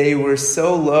in, they were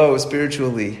so low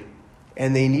spiritually,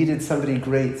 and they needed somebody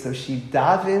great. So she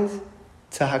davened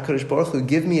to HaKadosh Baruch Hu,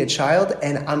 give me a child,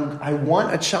 and I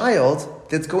want a child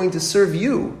that's going to serve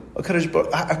you. HaKadosh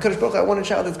Baruch Hu, I want a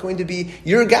child that's going to be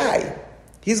your guy.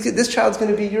 This child's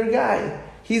going to be your guy.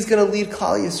 He's going to lead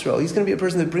Klal Yisrael. He's going to be a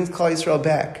person that brings Klal Yisrael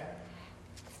back.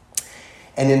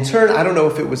 And in turn, I don't know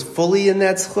if it was fully in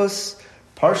that zchus,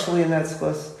 partially in that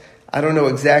zchus. I don't know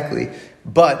exactly.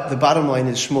 But the bottom line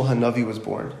is Shmuel HaNavi was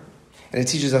born. And it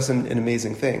teaches us an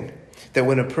amazing thing. That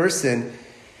when a person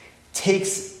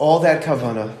takes all that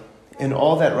kavanah and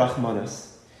all that rachmanas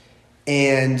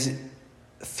and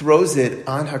throws it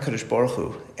on HaKadosh Baruch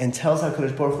Hu and tells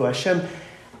HaKadosh Baruch Hu, Hashem,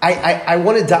 I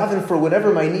want to daven for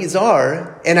whatever my needs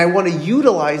are, and I want to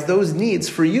utilize those needs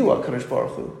for you, HaKadosh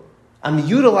Baruch Hu. I'm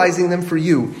utilizing them for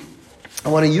you. I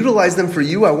want to utilize them for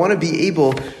you. I want to be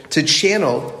able to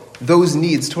channel those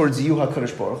needs towards you,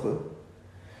 HaKadosh Baruch Hu.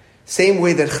 Same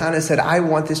way that Chana said, I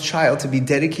want this child to be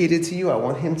dedicated to you. I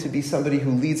want him to be somebody who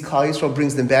leads Klal Yisrael,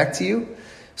 brings them back to you.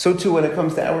 So too when it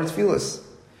comes to our tefillas.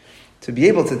 To be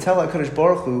able to tell HaKadosh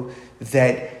Baruch Hu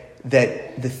that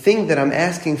the thing that I'm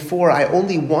asking for, I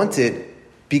only want it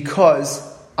because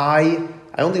I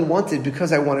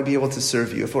want to be able to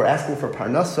serve you. If we're asking for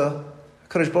parnasa,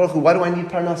 HaKadosh Baruch Hu, why do I need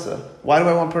parnasa? Why do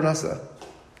I want parnasa?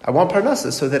 I want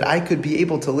parnasa so that I could be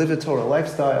able to live a Torah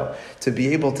lifestyle, to be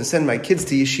able to send my kids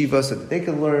to yeshiva so that they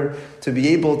can learn, to be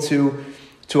able to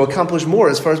accomplish more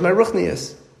as far as my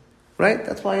ruchnias. Right?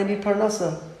 That's why I need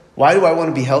parnasa. Why do I want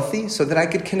to be healthy? So that I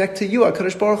could connect to you,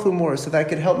 HaKadosh Baruch Hu, more, so that I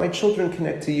could help my children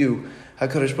connect to you,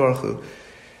 HaKadosh Baruch Hu.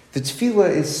 The tefillah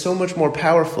is so much more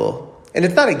powerful. And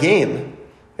it's not a game.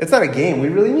 It's not a game. We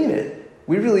really mean it.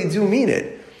 We really do mean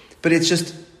it. But it's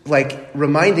just like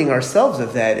reminding ourselves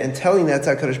of that and telling that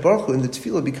to HaKadosh Baruch Hu, and the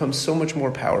tefillah becomes so much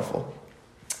more powerful.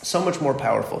 So much more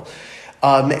powerful.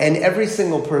 And every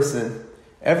single person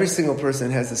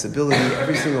has this ability.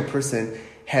 Every single person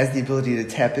has the ability to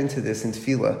tap into this in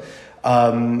tefillah.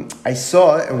 I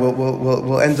saw, and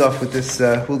we'll end off with this,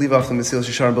 we'll leave off the Mesilas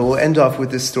Yesharim, but we'll end off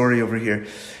with this story over here.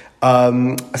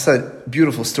 I saw a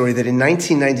beautiful story that in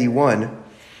 1991,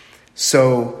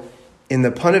 so in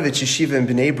the Panovich Yeshiva in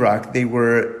Bnei Brak,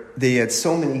 they had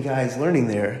so many guys learning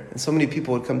there, and so many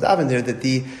people would come daven there that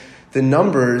the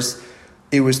numbers,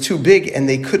 it was too big, and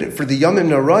they couldn't, for the Yomim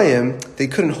Narayim, they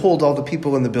couldn't hold all the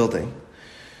people in the building.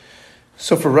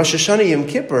 So for Rosh Hashanah Yom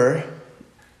Kippur,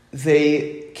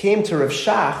 they came to Rav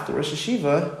Shach, the Rosh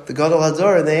Hashiva, the Gadol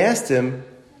Hadar, and they asked him,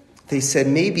 they said,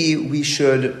 maybe we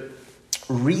should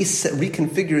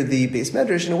reconfigure the Beis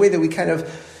Medrash in a way that we kind of,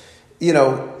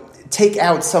 take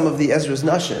out some of the Ezra's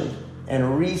Nashim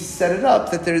and reset it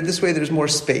up that this way there's more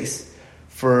space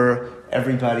for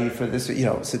everybody for this,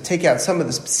 so take out some of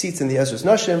the seats in the Ezra's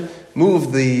Nashim,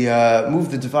 move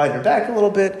the divider back a little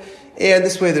bit, and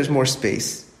this way there's more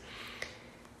space.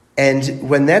 And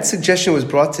when that suggestion was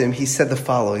brought to him, he said the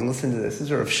following. Listen to this. This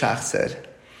is what Rav Shach said.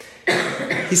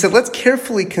 He said, let's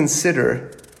carefully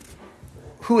consider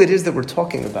who it is that we're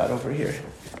talking about over here.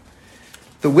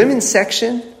 The women's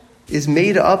section is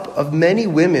made up of many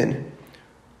women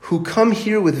who come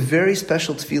here with very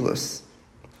special tefillos.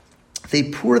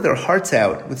 They pour their hearts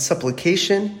out with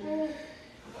supplication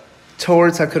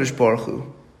towards HaKadosh Baruch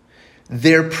Hu.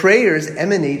 Their prayers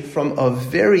emanate from a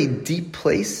very deep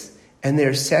place, and they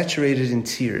are saturated in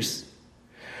tears.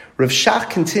 Rav Shach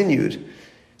continued,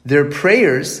 their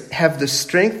prayers have the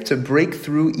strength to break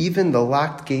through even the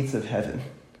locked gates of heaven.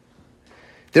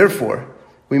 Therefore,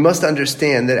 we must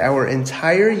understand that our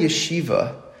entire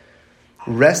yeshiva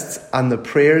rests on the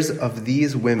prayers of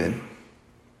these women.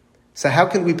 So how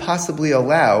can we possibly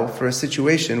allow for a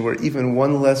situation where even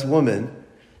one less woman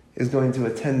is going to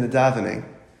attend the davening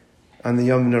on the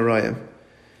Yom Narayim?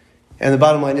 And the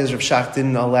bottom line is Rav Shach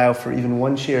didn't allow for even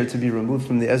one chair to be removed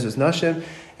from the Ezra's Nashim,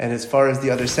 and as far as the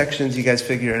other sections, you guys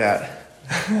figure it out.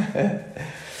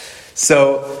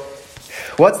 So,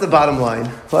 what's the bottom line?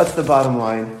 What's the bottom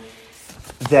line?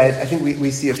 That I think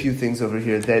we see a few things over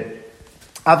here. That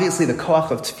obviously the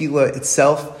koach of tefillah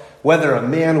itself, whether a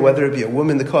man, whether it be a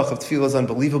woman, the koach of tefillah is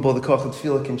unbelievable. The koach of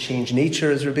tefillah can change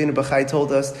nature, as Rabbeinu Bachai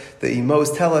told us. The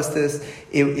Imos tell us this.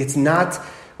 It's not,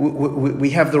 we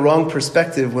have the wrong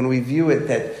perspective when we view it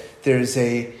that there's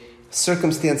a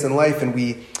circumstance in life and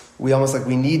we almost like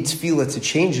we need tefillah to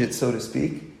change it, so to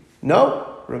speak. No,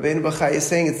 Rabbeinu Bachai is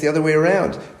saying it's the other way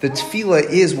around. The tefillah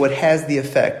is what has the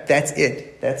effect. That's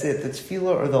it. That's it. The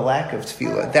tefillah or the lack of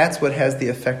tefillah. That's what has the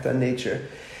effect on nature.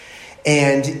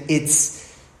 And it's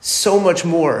so much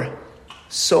more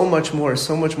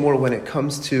when it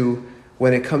comes to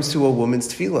a woman's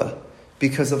tefillah.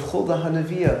 Because of Chulda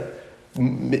Hanaviyah,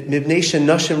 Mibnei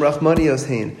Nashim Rachmaniyos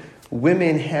Hein.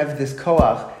 Women have this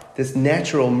koach, this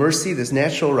natural mercy, this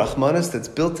natural rachmanis that's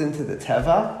built into the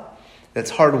teva, that's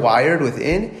hardwired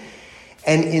within.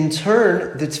 And in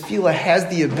turn, the tefillah has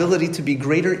the ability to be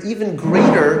greater, even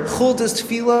greater. Chulda's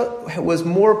tefillah was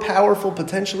more powerful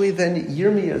potentially than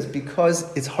Yirmiyah's because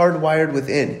it's hardwired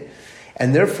within.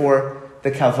 And therefore,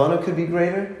 the kavanah could be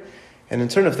greater. And in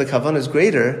turn, if the kavanah is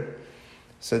greater,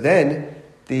 so then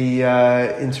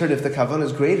if the kavanah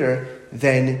is greater,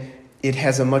 then it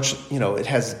has it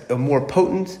has a more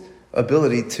potent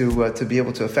ability to be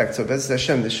able to affect. So Bez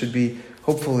Hashem, this should be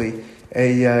hopefully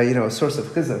a source of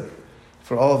chizuk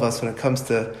for all of us when it comes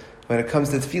to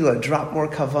tefillah. A drop more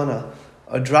kavana,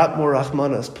 a drop more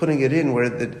rachmanas, putting it in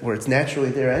where it's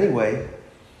naturally there anyway,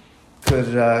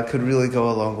 could really go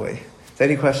a long way. Is there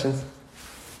any questions?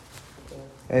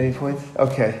 Any points?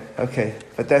 Okay.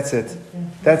 But that's it.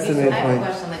 That's the main point.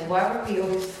 I have a question. Why were we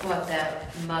always taught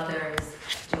that mothers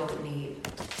don't need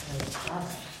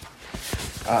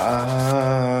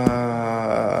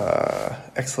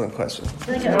excellent question.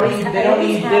 They don't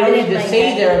need to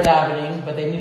say they're davening, but they need